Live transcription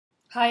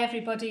Hi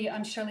everybody,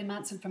 I'm Shirley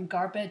Manson from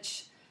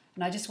Garbage,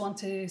 and I just want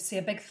to say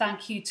a big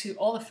thank you to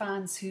all the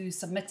fans who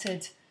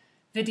submitted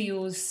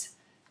videos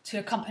to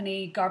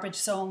accompany Garbage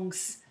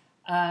songs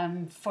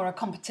for a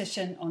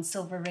competition on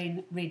Silver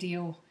Rain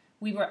Radio.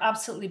 We were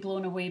absolutely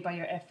blown away by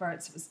your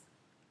efforts. It was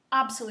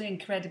absolutely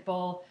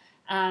incredible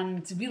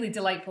and really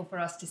delightful for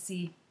us to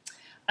see.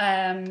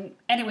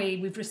 Anyway,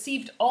 we've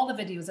received all the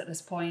videos at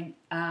this point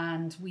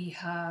and we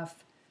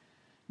have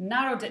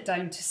narrowed it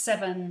down to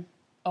 7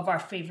 of our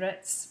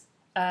favourites.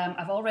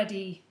 I've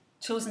already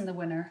chosen the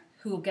winner,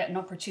 who will get an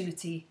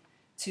opportunity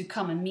to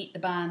come and meet the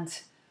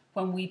band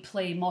when we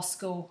play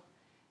Moscow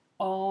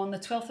on the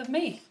 12th of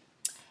May.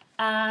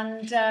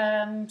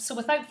 And so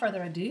without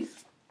further ado,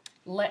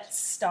 let's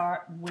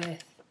start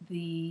with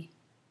the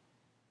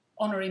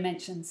honorary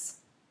mentions.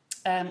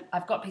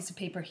 I've got a piece of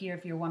paper here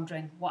if you're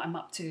wondering what I'm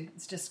up to.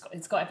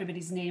 It's got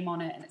everybody's name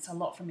on it and it's a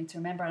lot for me to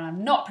remember, and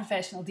I'm not a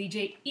professional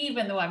DJ,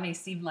 even though I may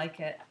seem like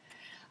it.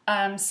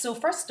 So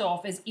first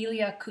off is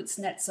Ilya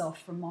Kuznetsov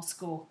from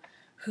Moscow,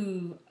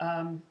 who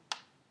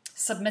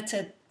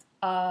submitted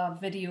a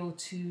video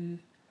to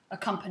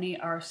accompany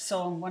our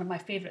song, one of my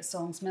favourite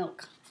songs,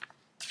 Milk.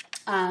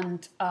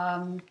 And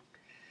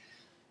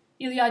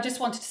Ilya, I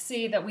just wanted to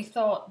say that we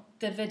thought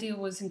the video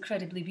was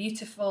incredibly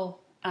beautiful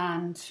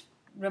and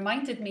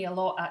reminded me a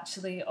lot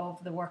actually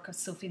of the work of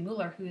Sophie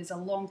Muller, who is a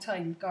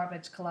long-time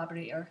Garbage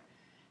collaborator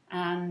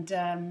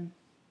and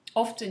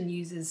often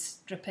uses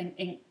dripping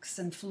inks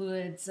and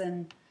fluids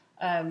and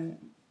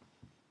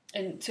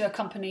to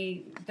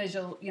accompany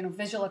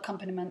visual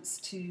accompaniments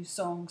to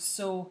songs.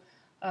 So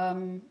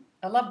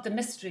I loved the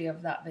mystery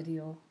of that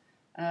video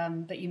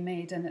that you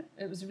made, and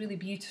it was really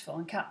beautiful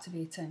and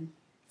captivating.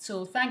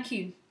 So thank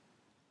you.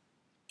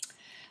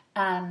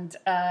 And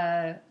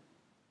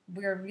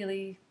we're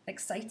really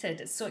excited.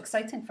 It's so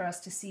exciting for us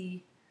to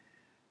see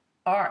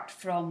art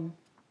from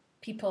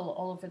people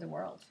all over the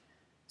world.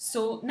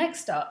 So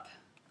next up,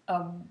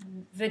 a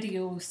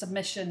video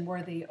submission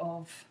worthy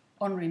of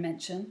honorary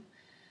mention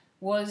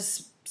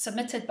was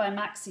submitted by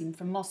Maxime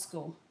from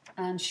Moscow,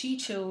 and she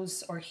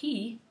chose, or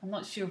he, I'm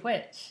not sure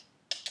which,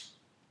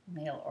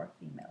 male or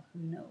female,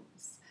 who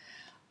knows,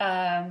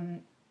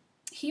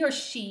 he or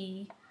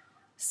she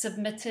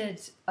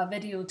submitted a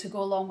video to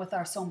go along with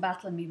our song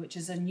Battling Me, which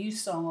is a new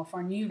song off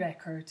our new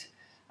record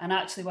and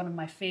actually one of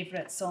my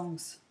favourite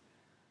songs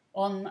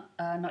on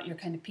Not Your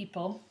Kind of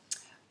People.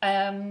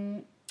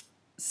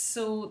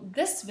 So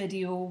this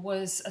video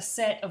was a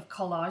set of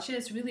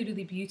collages, really,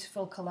 really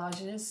beautiful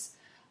collages,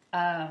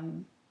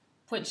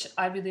 which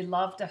I really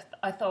loved.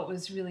 I thought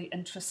was really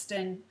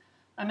interesting.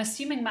 I'm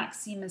assuming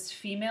Maxime is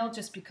female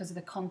just because of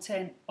the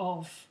content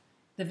of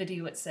the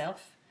video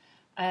itself.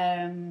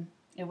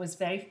 It was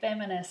very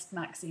feminist,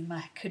 Maxime,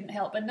 I couldn't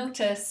help but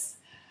notice.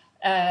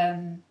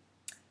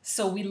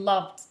 So we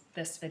loved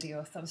this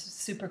video. I thought it was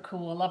super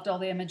cool. I loved all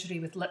the imagery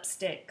with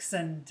lipsticks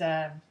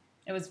and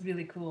it was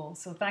really cool,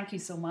 so thank you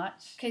so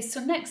much. Okay, so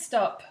next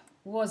up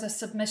was a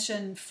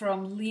submission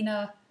from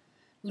Lena,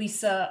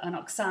 Lisa and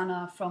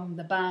Oksana from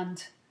the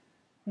band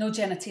No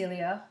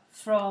Genitalia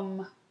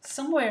from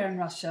somewhere in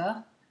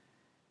Russia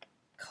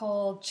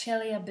called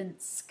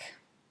Chelyabinsk.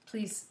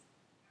 Please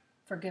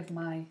forgive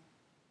my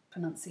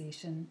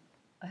pronunciation.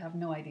 I have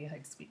no idea how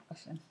to speak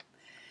Russian.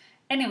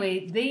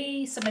 Anyway,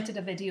 they submitted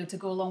a video to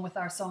go along with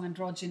our song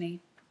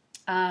Androgyny,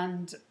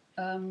 and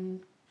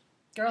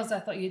girls, I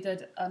thought you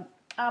did an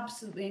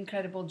absolutely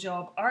incredible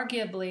job,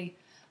 arguably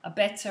a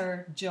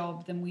better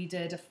job than we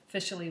did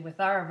officially with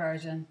our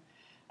version,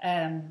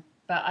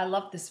 but I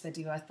loved this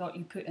video. I thought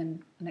you put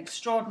in an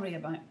extraordinary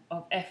amount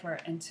of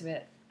effort into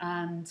it,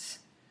 and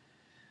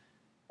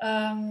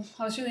I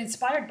was really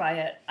inspired by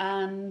it,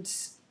 and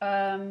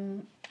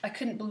I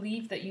couldn't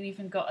believe that you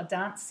even got a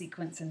dance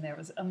sequence in there. It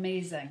was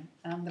amazing,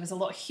 and there was a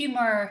lot of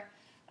humour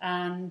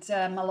and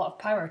a lot of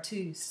power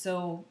too,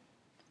 so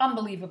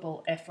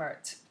unbelievable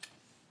effort.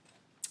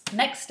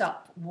 Next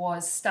up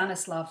was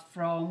Stanislav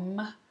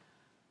from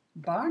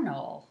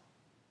Barnaul.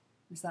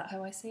 Is that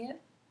how I say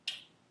it?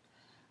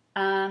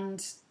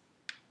 And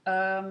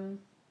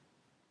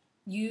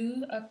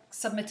you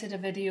submitted a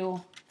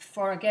video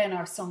for, again,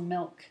 our song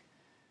Milk.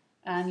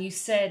 And you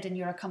said in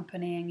your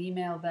accompanying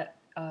email that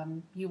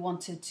you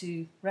wanted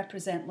to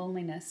represent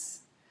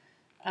loneliness.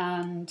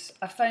 And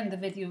I found the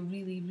video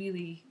really,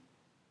 really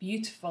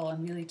beautiful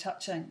and really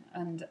touching.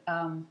 And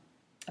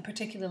I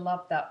particularly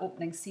loved that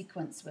opening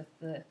sequence with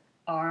the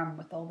arm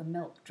with all the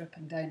milk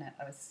dripping down it.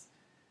 I was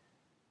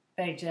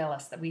very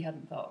jealous that we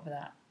hadn't thought of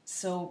that.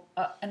 So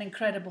an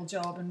incredible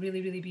job and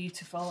really, really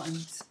beautiful.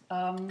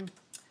 And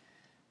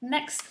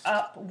next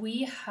up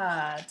we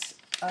had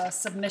a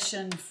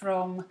submission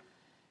from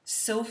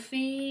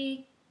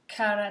Sophie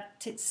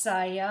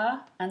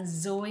Karatitsaya and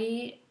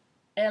Zoe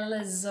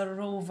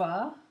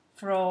Elizarova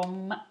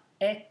from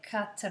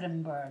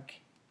Ekaterinburg,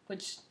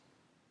 which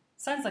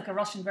sounds like a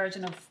Russian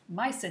version of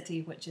my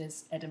city, which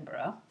is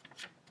Edinburgh.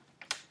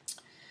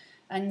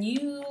 And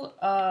you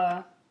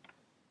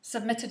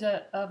submitted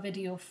a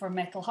video for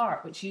Metal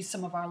Heart, which used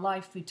some of our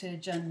live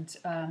footage and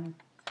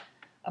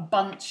a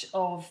bunch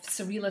of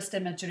surrealist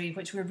imagery,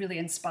 which we're really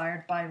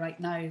inspired by right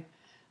now.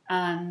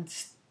 And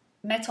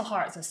Metal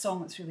Heart is a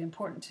song that's really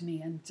important to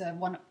me, and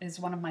is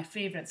one of my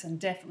favourites, and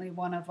definitely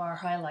one of our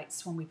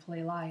highlights when we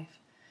play live.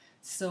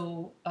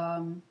 So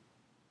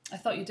I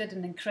thought you did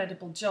an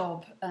incredible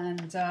job,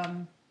 and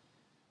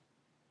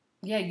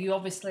yeah, you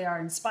obviously are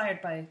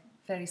inspired by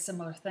very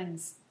similar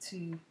things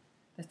to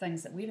the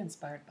things that we're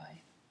inspired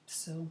by.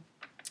 So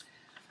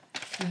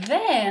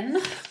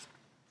then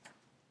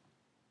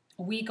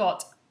we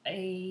got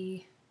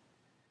a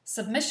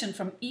submission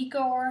from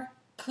Igor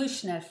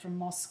Klushnev from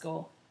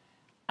Moscow.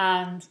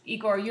 And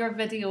Igor, your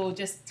video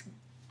just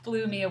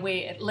blew me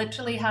away. It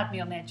literally had me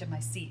on the edge of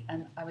my seat,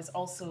 and I was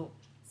also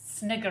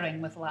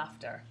sniggering with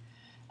laughter.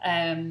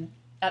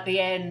 At the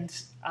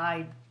end,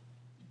 I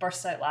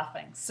burst out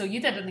laughing. So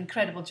you did an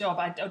incredible job.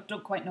 I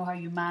don't quite know how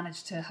you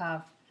managed to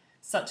have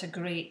such a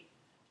great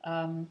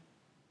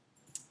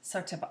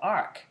sort of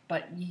arc,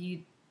 but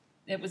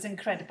it was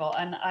incredible.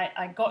 And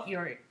I got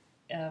your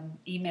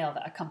email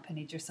that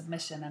accompanied your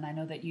submission, and I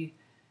know that you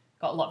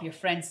got a lot of your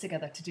friends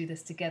together to do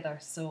this together.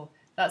 So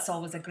that's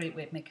always a great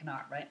way of making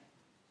art, right?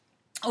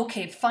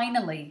 Okay,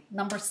 finally,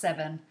 number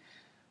 7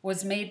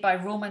 was made by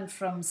Roman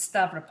from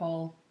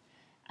Stavropol,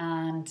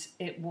 and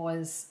it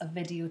was a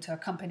video to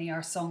accompany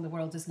our song The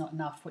World Is Not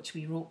Enough, which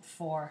we wrote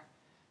for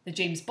the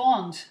James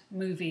Bond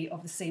movie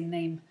of the same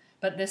name.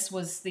 But this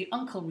was the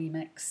Uncle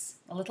remix.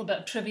 A little bit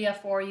of trivia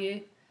for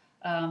you.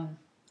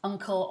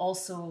 Uncle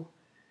also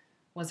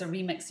was a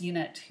remix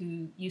unit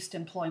who used to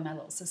employ my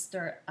little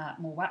sister at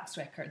Mo Wax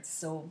Records,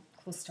 so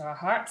close to our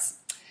hearts.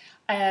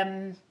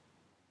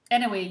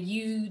 Anyway,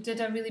 you did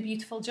a really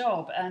beautiful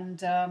job,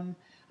 and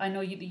I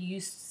know you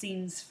used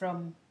scenes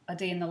from A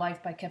Day in the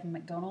Life by Kevin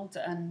MacDonald,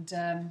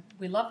 and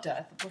we loved it.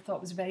 I thought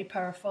it was very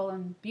powerful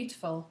and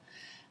beautiful.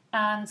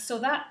 And so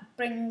that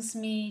brings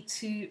me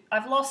to...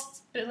 I've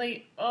lost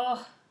Billy.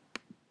 Oh,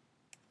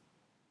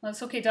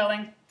 that's okay,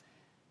 darling.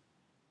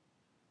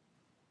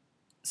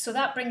 So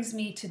that brings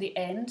me to the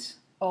end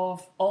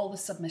of all the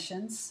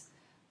submissions,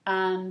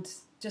 and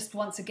just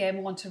once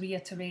again want to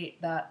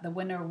reiterate that the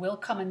winner will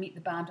come and meet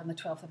the band on the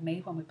 12th of May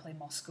when we play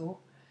Moscow,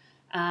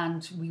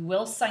 and we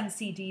will sign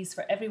CDs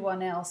for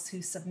everyone else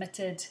who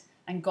submitted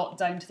and got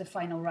down to the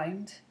final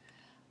round.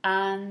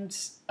 And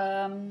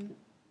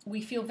we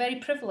feel very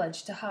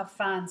privileged to have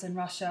fans in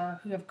Russia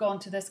who have gone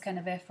to this kind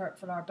of effort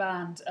for our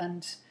band,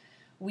 and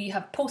we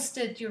have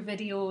posted your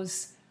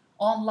videos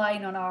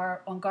online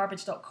on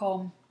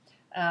garbage.com.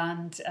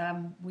 And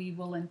we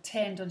will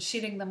intend on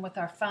sharing them with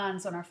our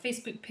fans on our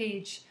Facebook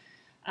page,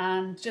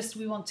 and just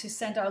we want to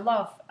send our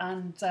love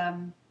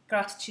and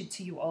gratitude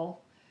to you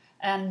all.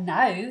 And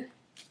now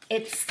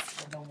it's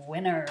the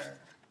winner.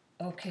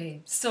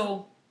 Okay,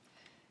 so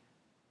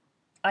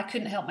I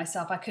couldn't help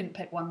myself. I couldn't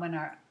pick one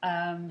winner.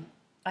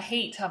 I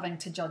hate having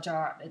to judge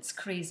art. It's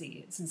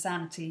crazy. It's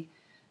insanity.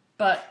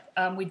 But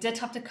we did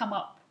have to come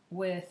up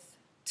with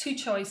 2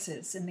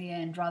 choices in the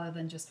end rather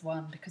than just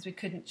one, because we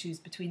couldn't choose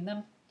between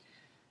them.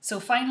 So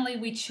finally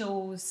we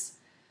chose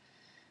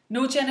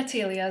No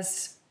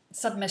Genitalia's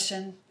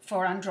submission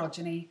for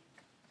Androgyny.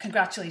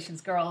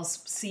 Congratulations,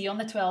 girls. See you on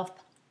the 12th.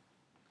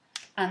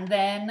 And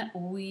then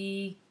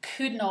we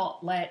could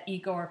not let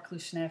Igor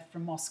Klushnev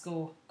from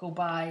Moscow go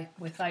by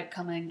without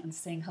coming and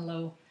saying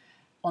hello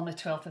on the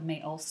 12th of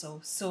May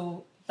also.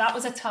 So that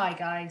was a tie,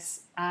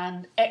 guys,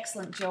 and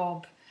excellent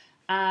job.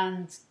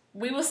 And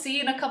we will see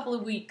you in a couple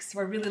of weeks.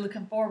 We're really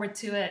looking forward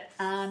to it.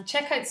 And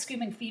check out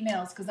Screaming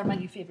Females, because they're my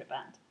new favourite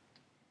band.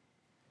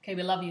 Okay,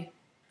 we love you.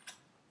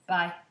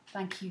 Bye.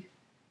 Thank you.